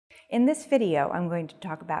In this video, I'm going to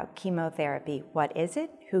talk about chemotherapy. What is it?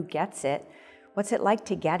 Who gets it? What's it like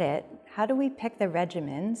to get it? How do we pick the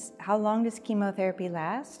regimens? How long does chemotherapy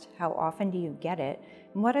last? How often do you get it?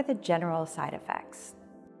 And what are the general side effects?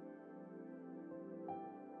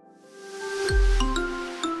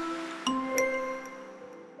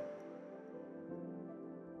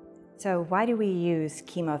 So why do we use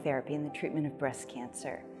chemotherapy in the treatment of breast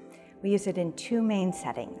cancer? We use it in two main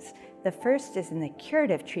settings. The first is in the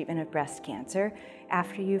curative treatment of breast cancer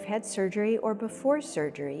after you've had surgery or before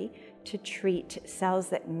surgery to treat cells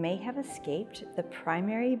that may have escaped the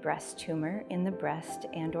primary breast tumor in the breast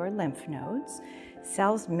and/or lymph nodes.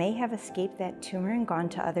 Cells may have escaped that tumor and gone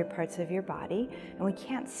to other parts of your body, and we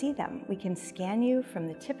can't see them. We can scan you from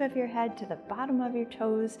the tip of your head to the bottom of your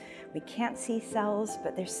toes. We can't see cells,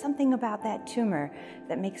 but there's something about that tumor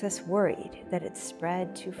that makes us worried that it's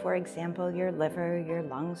spread to, for example, your liver, your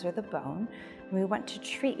lungs, or the bone. And we want to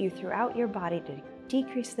treat you throughout your body to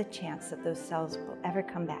decrease the chance that those cells will ever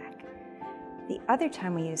come back. The other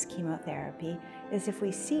time we use chemotherapy is if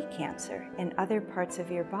we see cancer in other parts of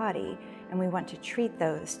your body and we want to treat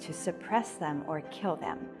those to suppress them or kill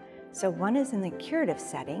them. So one is in the curative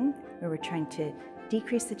setting where we're trying to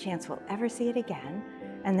decrease the chance we'll ever see it again.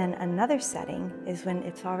 And then another setting is when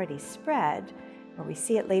it's already spread, or we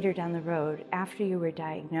see it later down the road after you were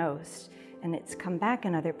diagnosed and it's come back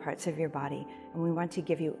in other parts of your body, and we want to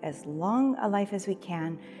give you as long a life as we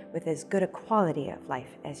can with as good a quality of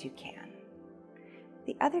life as you can.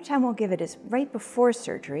 The other time we'll give it is right before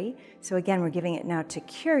surgery. So again, we're giving it now to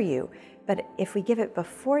cure you, but if we give it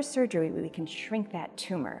before surgery, we can shrink that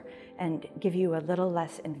tumor and give you a little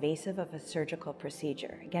less invasive of a surgical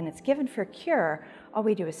procedure. Again, it's given for cure. All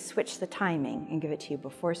we do is switch the timing and give it to you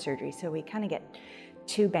before surgery, so we kind of get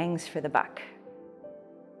two bangs for the buck.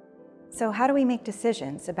 So how do we make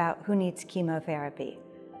decisions about who needs chemotherapy?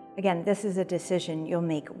 Again, this is a decision you'll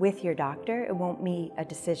make with your doctor. It won't be a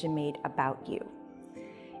decision made about you.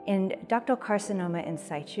 In ductal carcinoma in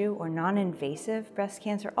situ, or non-invasive breast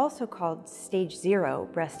cancer, also called stage 0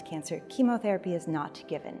 breast cancer, chemotherapy is not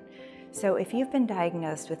given. So if you've been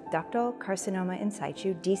diagnosed with ductal carcinoma in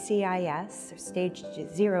situ, DCIS, or stage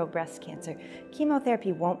 0 breast cancer,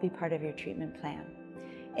 chemotherapy won't be part of your treatment plan.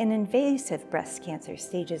 In invasive breast cancer,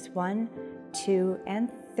 stages 1, 2,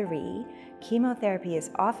 and 3, chemotherapy is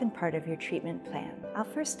often part of your treatment plan. I'll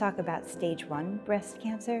first talk about stage 1 breast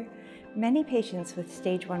cancer. Many patients with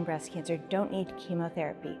stage 1 breast cancer don't need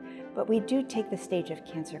chemotherapy, but we do take the stage of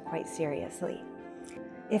cancer quite seriously.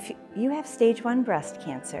 If you have stage 1 breast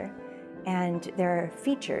cancer and there are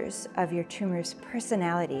features of your tumor's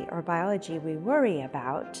personality or biology we worry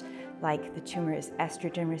about, like the tumor is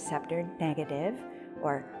estrogen receptor negative,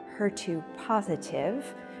 or HER2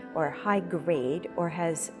 positive, or high grade, or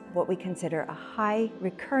has what we consider a high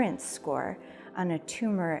recurrence score on a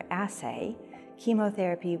tumor assay,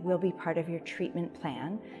 chemotherapy will be part of your treatment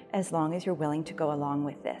plan as long as you're willing to go along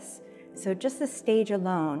with this. So just the stage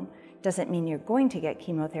alone doesn't mean you're going to get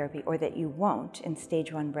chemotherapy or that you won't in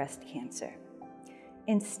stage 1 breast cancer.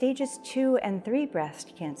 In stages 2 and 3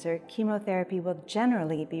 breast cancer, chemotherapy will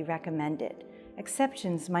generally be recommended.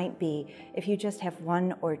 Exceptions might be if you just have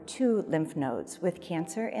 1 or 2 lymph nodes with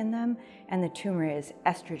cancer in them and the tumor is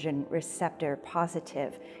estrogen receptor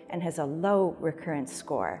positive and has a low recurrence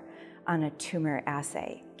score on a tumor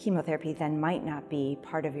assay. Chemotherapy then might not be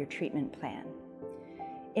part of your treatment plan.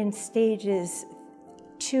 In stages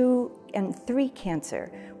 2 and 3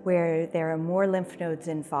 cancer, where there are more lymph nodes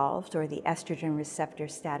involved, or the estrogen receptor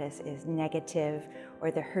status is negative, or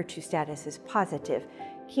the HER2 status is positive,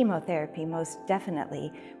 chemotherapy most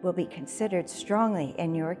definitely will be considered strongly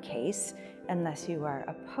in your case, unless you are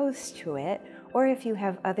opposed to it, or if you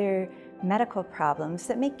have other medical problems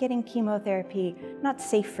that make getting chemotherapy not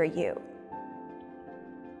safe for you.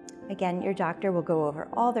 Again, your doctor will go over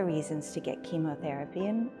all the reasons to get chemotherapy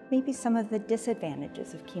and maybe some of the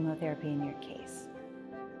disadvantages of chemotherapy in your case.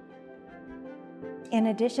 In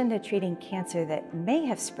addition to treating cancer that may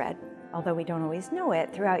have spread, although we don't always know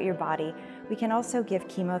it, throughout your body, we can also give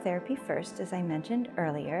chemotherapy first, as I mentioned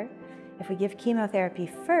earlier. If we give chemotherapy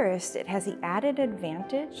first, it has the added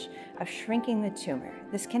advantage of shrinking the tumor.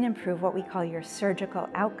 This can improve what we call your surgical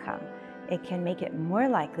outcome. It can make it more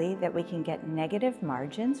likely that we can get negative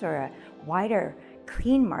margins or a wider,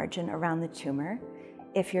 clean margin around the tumor.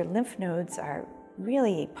 If your lymph nodes are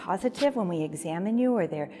really positive when we examine you, or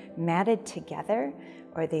they're matted together,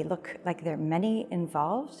 or they look like there are many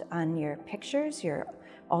involved on your pictures, your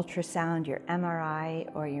ultrasound, your MRI,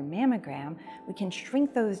 or your mammogram, we can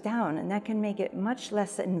shrink those down, and that can make it much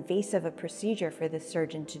less invasive a procedure for the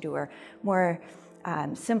surgeon to do, or more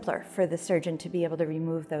simpler for the surgeon to be able to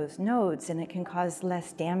remove those nodes, and it can cause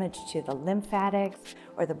less damage to the lymphatics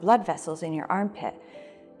or the blood vessels in your armpit.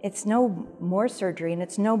 It's no more surgery and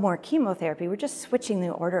it's no more chemotherapy. We're just switching the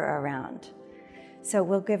order around. So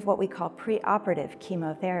we'll give what we call preoperative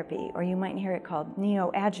chemotherapy, or you might hear it called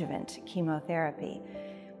neoadjuvant chemotherapy.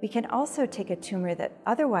 We can also take a tumor that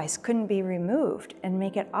otherwise couldn't be removed and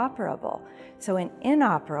make it operable. So an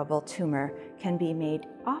inoperable tumor can be made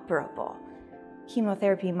operable.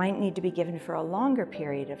 Chemotherapy might need to be given for a longer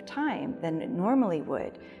period of time than it normally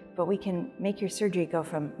would, but we can make your surgery go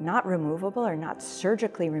from not removable or not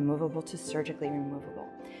surgically removable to surgically removable.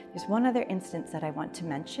 There's one other instance that I want to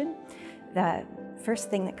mention. The first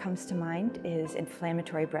thing that comes to mind is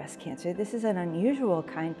inflammatory breast cancer. This is an unusual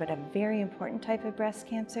kind, but a very important type of breast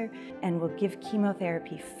cancer, and we'll give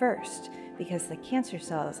chemotherapy first because the cancer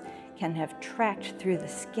cells can have tracked through the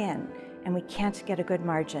skin, and we can't get a good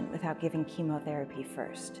margin without giving chemotherapy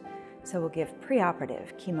first. So we'll give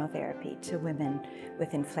preoperative chemotherapy to women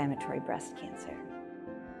with inflammatory breast cancer.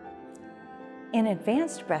 In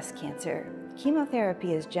advanced breast cancer,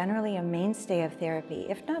 chemotherapy is generally a mainstay of therapy,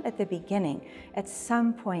 if not at the beginning, at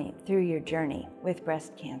some point through your journey with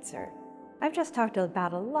breast cancer. I've just talked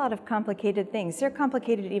about a lot of complicated things. They're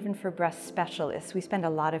complicated even for breast specialists. We spend a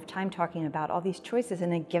lot of time talking about all these choices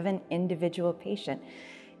in a given individual patient.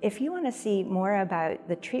 If you want to see more about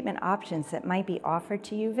the treatment options that might be offered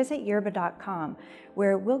to you, visit Yerbba.com,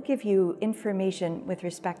 where we'll give you information with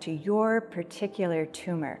respect to your particular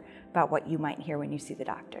tumor about what you might hear when you see the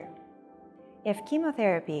doctor. If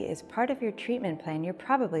chemotherapy is part of your treatment plan, you're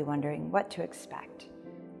probably wondering what to expect.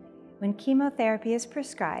 When chemotherapy is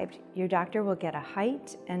prescribed, your doctor will get a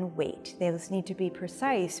height and weight. Those need to be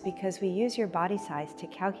precise because we use your body size to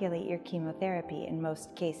calculate your chemotherapy in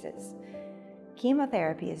most cases.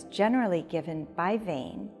 Chemotherapy is generally given by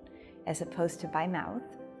vein as opposed to by mouth.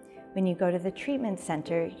 When you go to the treatment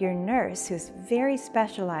center, your nurse, who's very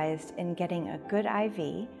specialized in getting a good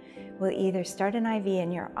IV, will either start an IV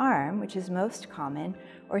in your arm, which is most common,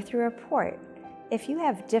 or through a port. If you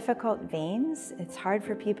have difficult veins, it's hard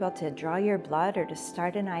for people to draw your blood or to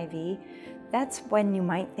start an IV, that's when you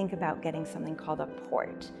might think about getting something called a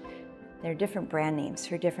port. There are different brand names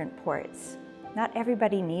for different ports. Not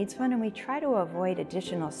everybody needs one, and we try to avoid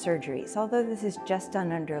additional surgeries. Although this is just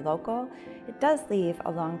done under local, it does leave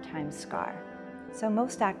a long-time scar. So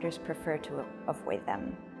most doctors prefer to avoid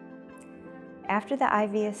them. After the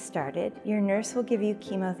IV is started, your nurse will give you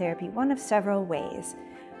chemotherapy one of several ways.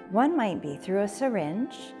 One might be through a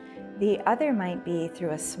syringe. The other might be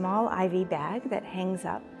through a small IV bag that hangs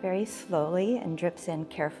up very slowly and drips in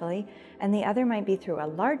carefully, and the other might be through a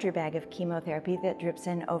larger bag of chemotherapy that drips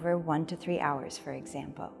in over 1 to 3 hours, for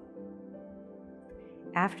example.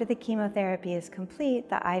 After the chemotherapy is complete,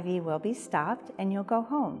 the IV will be stopped and you'll go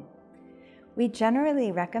home. We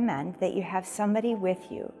generally recommend that you have somebody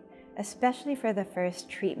with you, especially for the first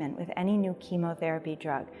treatment with any new chemotherapy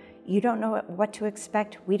drug. You don't know what to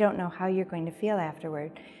expect, we don't know how you're going to feel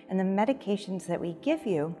afterward, and the medications that we give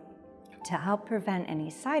you to help prevent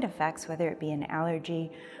any side effects, whether it be an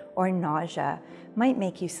allergy or nausea, might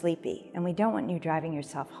make you sleepy, and we don't want you driving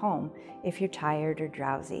yourself home if you're tired or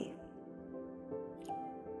drowsy.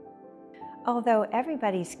 Although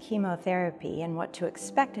everybody's chemotherapy and what to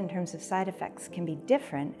expect in terms of side effects can be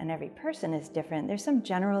different, and every person is different, there's some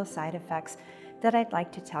general side effects that I'd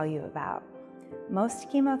like to tell you about. Most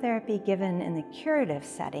chemotherapy given in the curative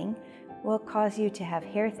setting will cause you to have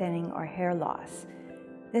hair thinning or hair loss.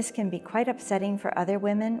 This can be quite upsetting for other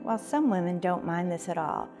women, while some women don't mind this at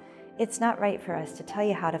all. It's not right for us to tell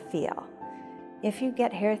you how to feel. If you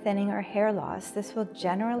get hair thinning or hair loss, this will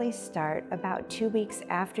generally start about 2 weeks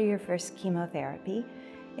after your first chemotherapy.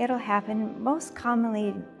 It'll happen most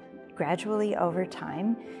commonly gradually over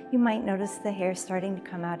time. You might notice the hair starting to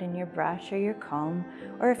come out in your brush or your comb,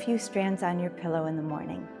 or a few strands on your pillow in the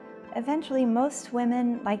morning. Eventually, most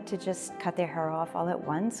women like to just cut their hair off all at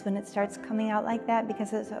once when it starts coming out like that,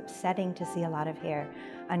 because it's upsetting to see a lot of hair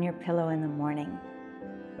on your pillow in the morning.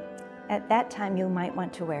 At that time, you might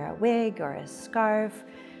want to wear a wig or a scarf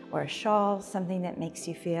or a shawl, something that makes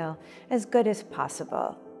you feel as good as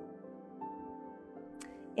possible.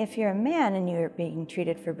 If you're a man and you're being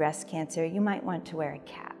treated for breast cancer, you might want to wear a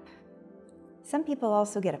cap. Some people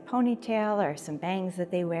also get a ponytail or some bangs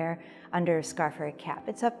that they wear under a scarf or a cap.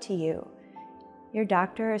 It's up to you. Your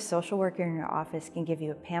doctor or social worker in your office can give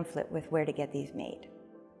you a pamphlet with where to get these made.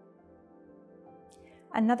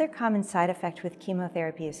 Another common side effect with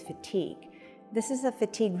chemotherapy is fatigue. This is a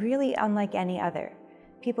fatigue really unlike any other.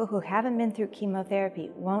 People who haven't been through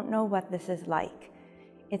chemotherapy won't know what this is like.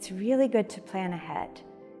 It's really good to plan ahead.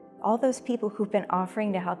 All those people who've been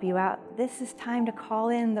offering to help you out, this is time to call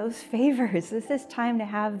in those favors. This is time to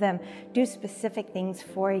have them do specific things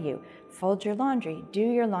for you. Fold your laundry, do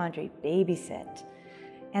your laundry, babysit.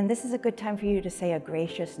 And this is a good time for you to say a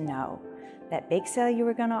gracious no. That bake sale you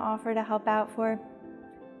were gonna offer to help out for,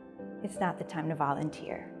 it's not the time to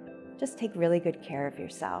volunteer. Just take really good care of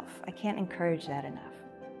yourself. I can't encourage that enough.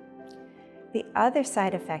 The other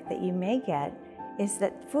side effect that you may get is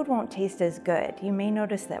that food won't taste as good. You may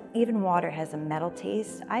notice that even water has a metal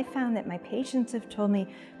taste. I found that my patients have told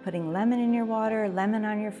me putting lemon in your water, lemon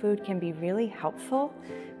on your food can be really helpful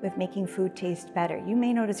with making food taste better. You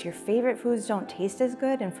may notice your favorite foods don't taste as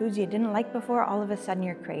good, and foods you didn't like before, all of a sudden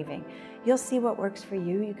you're craving. You'll see what works for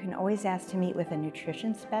you. You can always ask to meet with a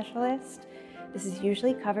nutrition specialist. This is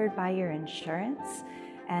usually covered by your insurance,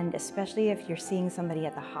 and especially if you're seeing somebody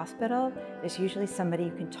at the hospital, there's usually somebody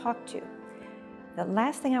you can talk to. The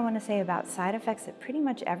last thing I want to say about side effects that pretty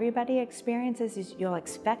much everybody experiences is you'll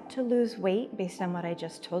expect to lose weight based on what I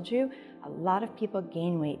just told you. A lot of people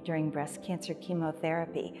gain weight during breast cancer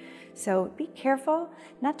chemotherapy. So be careful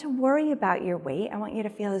not to worry about your weight. I want you to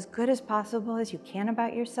feel as good as possible as you can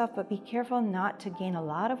about yourself, but be careful not to gain a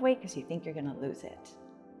lot of weight because you think you're going to lose it.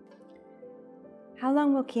 How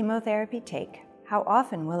long will chemotherapy take? How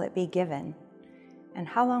often will it be given? And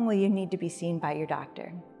how long will you need to be seen by your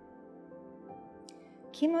doctor?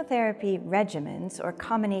 Chemotherapy regimens, or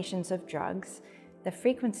combinations of drugs, the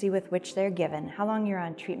frequency with which they're given, how long you're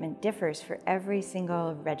on treatment, differs for every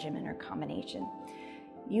single regimen or combination.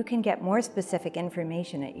 You can get more specific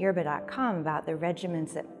information at Yerbba.com about the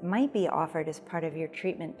regimens that might be offered as part of your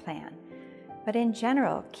treatment plan. But in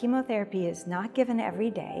general, chemotherapy is not given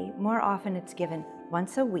every day. More often it's given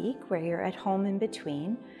once a week, where you're at home in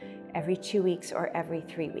between, every 2 weeks or every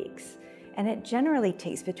 3 weeks. And it generally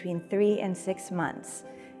takes between 3 and 6 months.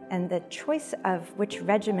 And the choice of which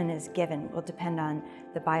regimen is given will depend on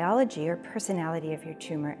the biology or personality of your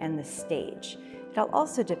tumor and the stage. It'll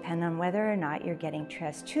also depend on whether or not you're getting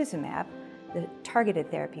trastuzumab, the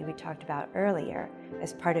targeted therapy we talked about earlier,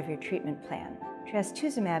 as part of your treatment plan.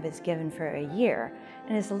 Trastuzumab is given for a year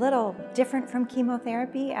and is a little different from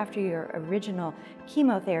chemotherapy. After your original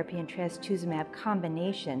chemotherapy and trastuzumab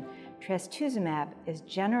combination, trastuzumab is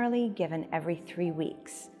generally given every 3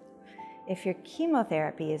 weeks. If your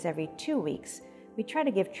chemotherapy is every 2 weeks, we try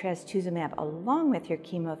to give trastuzumab along with your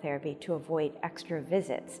chemotherapy to avoid extra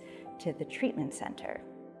visits to the treatment center.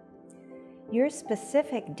 Your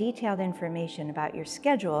specific detailed information about your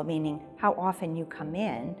schedule, meaning how often you come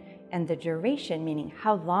in, and the duration, meaning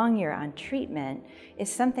how long you're on treatment, is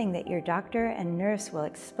something that your doctor and nurse will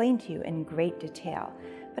explain to you in great detail.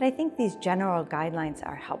 But I think these general guidelines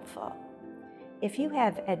are helpful. If you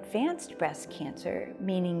have advanced breast cancer,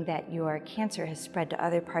 meaning that your cancer has spread to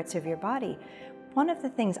other parts of your body, one of the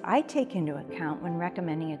things I take into account when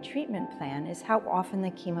recommending a treatment plan is how often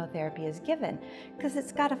the chemotherapy is given, because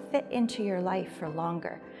it's got to fit into your life for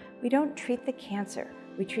longer. We don't treat the cancer,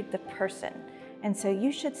 we treat the person. And so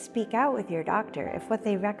you should speak out with your doctor if what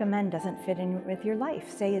they recommend doesn't fit in with your life.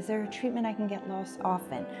 Say, is there a treatment I can get less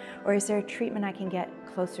often? Or is there a treatment I can get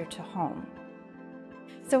closer to home?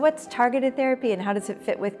 So what's targeted therapy and how does it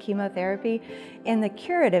fit with chemotherapy? In the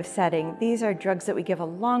curative setting, these are drugs that we give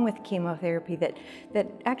along with chemotherapy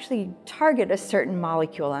that actually target a certain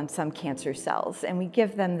molecule on some cancer cells. And we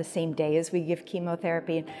give them the same day as we give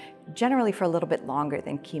chemotherapy, generally for a little bit longer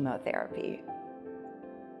than chemotherapy.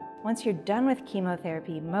 Once you're done with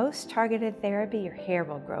chemotherapy, most targeted therapy, your hair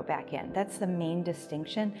will grow back in. That's the main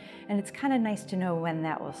distinction, and it's kind of nice to know when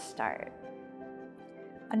that will start.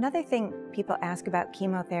 Another thing people ask about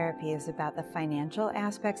chemotherapy is about the financial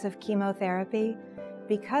aspects of chemotherapy.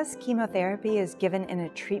 Because chemotherapy is given in a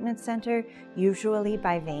treatment center, usually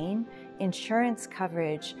by vein, insurance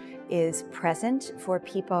coverage is present for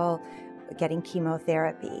people getting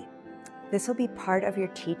chemotherapy. This will be part of your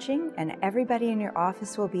teaching, and everybody in your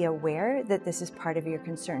office will be aware that this is part of your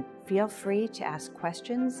concern. Feel free to ask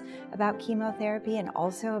questions about chemotherapy and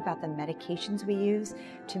also about the medications we use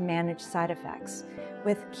to manage side effects.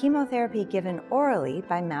 With chemotherapy given orally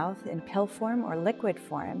by mouth in pill form or liquid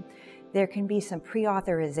form, there can be some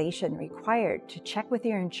pre-authorization required to check with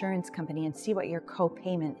your insurance company and see what your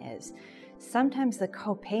co-payment is. Sometimes the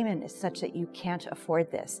co-payment is such that you can't afford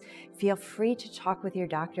this. Feel free to talk with your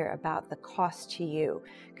doctor about the cost to you,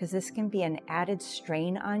 because this can be an added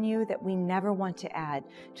strain on you that we never want to add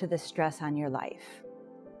to the stress on your life.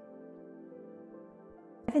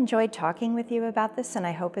 I've enjoyed talking with you about this, and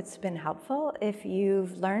I hope it's been helpful. If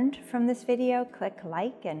you've learned from this video, click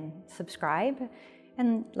like and subscribe,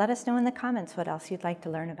 and let us know in the comments what else you'd like to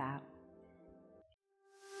learn about.